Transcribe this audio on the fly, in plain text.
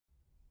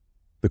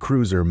The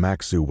cruiser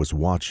Maxu was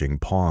watching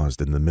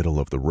paused in the middle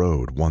of the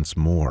road once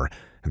more,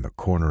 and the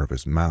corner of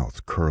his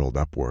mouth curled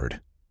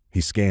upward. He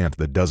scanned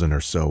the dozen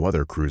or so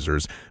other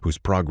cruisers whose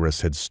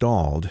progress had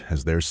stalled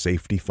as their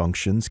safety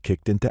functions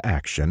kicked into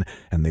action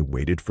and they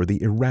waited for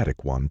the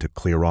erratic one to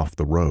clear off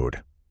the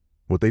road.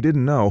 What they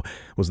didn't know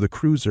was the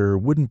cruiser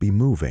wouldn't be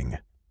moving.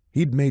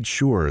 He'd made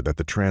sure that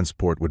the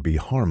transport would be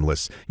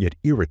harmless yet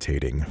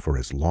irritating for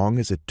as long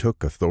as it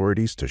took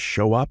authorities to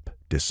show up,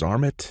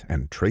 disarm it,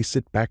 and trace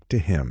it back to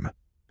him.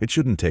 It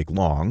shouldn't take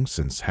long,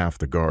 since half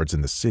the guards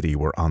in the city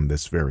were on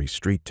this very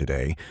street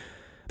today.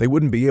 They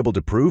wouldn't be able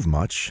to prove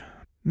much.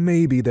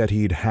 Maybe that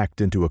he'd hacked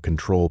into a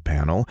control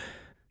panel.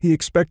 He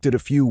expected a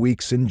few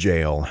weeks in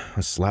jail,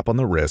 a slap on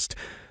the wrist,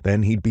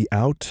 then he'd be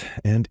out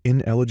and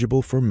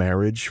ineligible for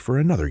marriage for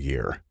another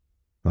year.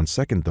 On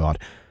second thought,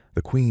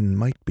 the Queen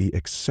might be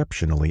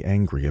exceptionally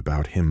angry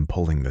about him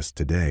pulling this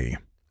today.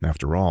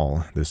 After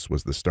all, this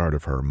was the start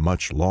of her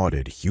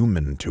much-lauded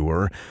human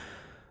tour.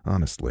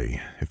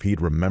 Honestly, if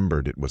he'd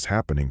remembered it was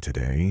happening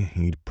today,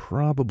 he'd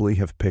probably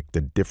have picked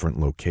a different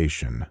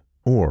location,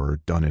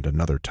 or done it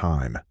another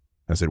time.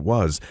 As it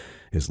was,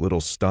 his little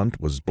stunt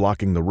was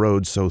blocking the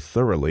road so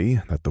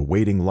thoroughly that the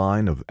waiting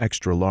line of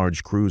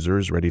extra-large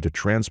cruisers ready to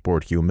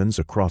transport humans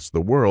across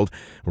the world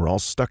were all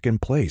stuck in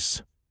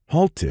place,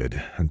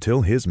 halted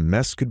until his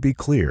mess could be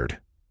cleared.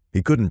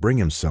 He couldn't bring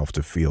himself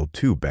to feel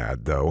too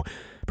bad, though.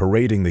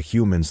 Parading the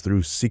humans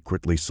through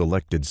secretly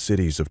selected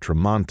cities of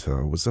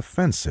Tremonta was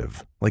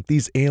offensive, like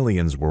these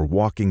aliens were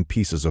walking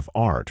pieces of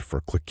art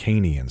for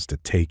Clecanians to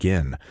take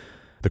in.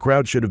 The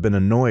crowd should have been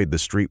annoyed the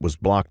street was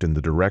blocked in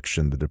the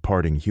direction the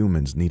departing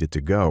humans needed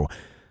to go,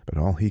 but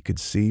all he could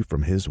see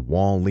from his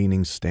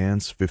wall-leaning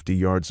stance 50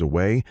 yards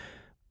away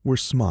were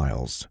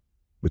smiles.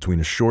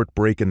 Between a short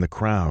break in the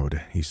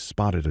crowd, he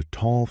spotted a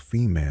tall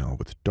female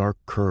with dark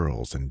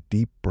curls and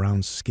deep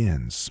brown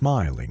skin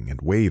smiling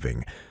and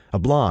waving. A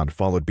blonde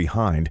followed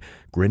behind,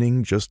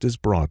 grinning just as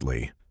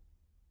broadly.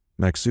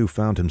 Maxu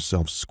found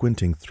himself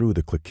squinting through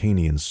the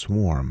Clecanian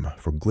swarm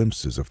for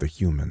glimpses of the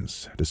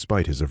humans,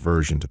 despite his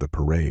aversion to the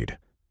parade.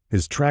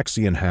 His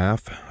Traxian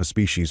half, a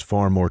species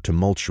far more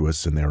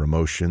tumultuous in their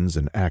emotions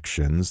and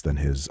actions than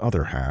his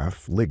other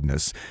half,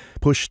 Lignus,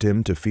 pushed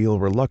him to feel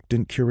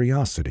reluctant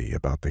curiosity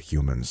about the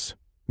humans.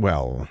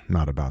 Well,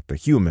 not about the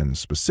humans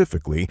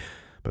specifically,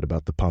 but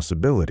about the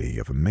possibility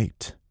of a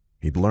mate.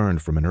 He'd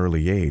learned from an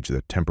early age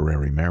that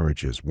temporary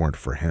marriages weren't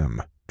for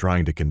him.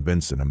 Trying to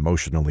convince an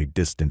emotionally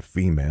distant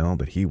female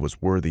that he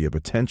was worthy of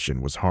attention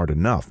was hard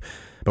enough,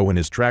 but when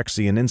his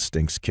Traxian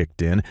instincts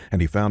kicked in and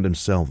he found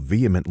himself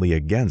vehemently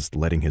against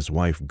letting his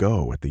wife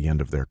go at the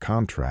end of their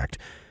contract,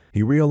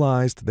 he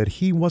realized that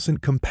he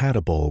wasn't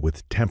compatible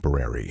with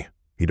temporary.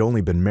 He'd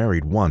only been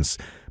married once,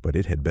 but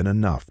it had been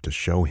enough to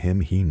show him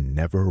he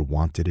never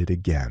wanted it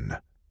again.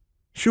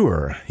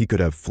 Sure, he could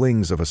have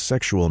flings of a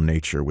sexual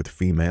nature with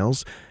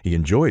females. He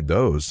enjoyed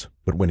those.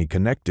 But when he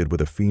connected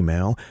with a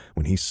female,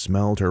 when he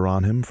smelled her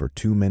on him for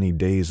too many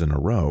days in a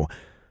row,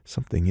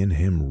 something in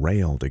him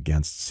railed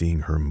against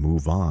seeing her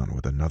move on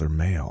with another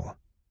male.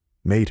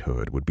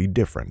 Matehood would be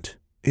different.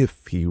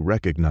 If he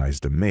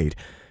recognized a mate,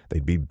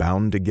 they'd be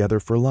bound together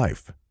for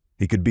life.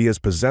 He could be as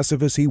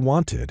possessive as he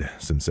wanted,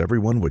 since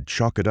everyone would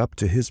chalk it up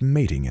to his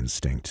mating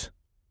instinct.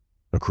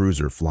 A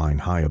cruiser flying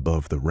high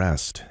above the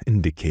rest,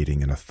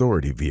 indicating an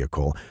authority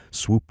vehicle,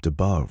 swooped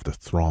above the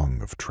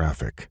throng of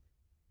traffic.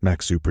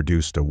 Maxu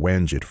produced a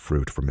wanjit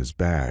fruit from his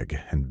bag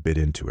and bit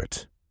into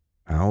it.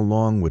 How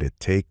long would it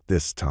take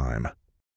this time?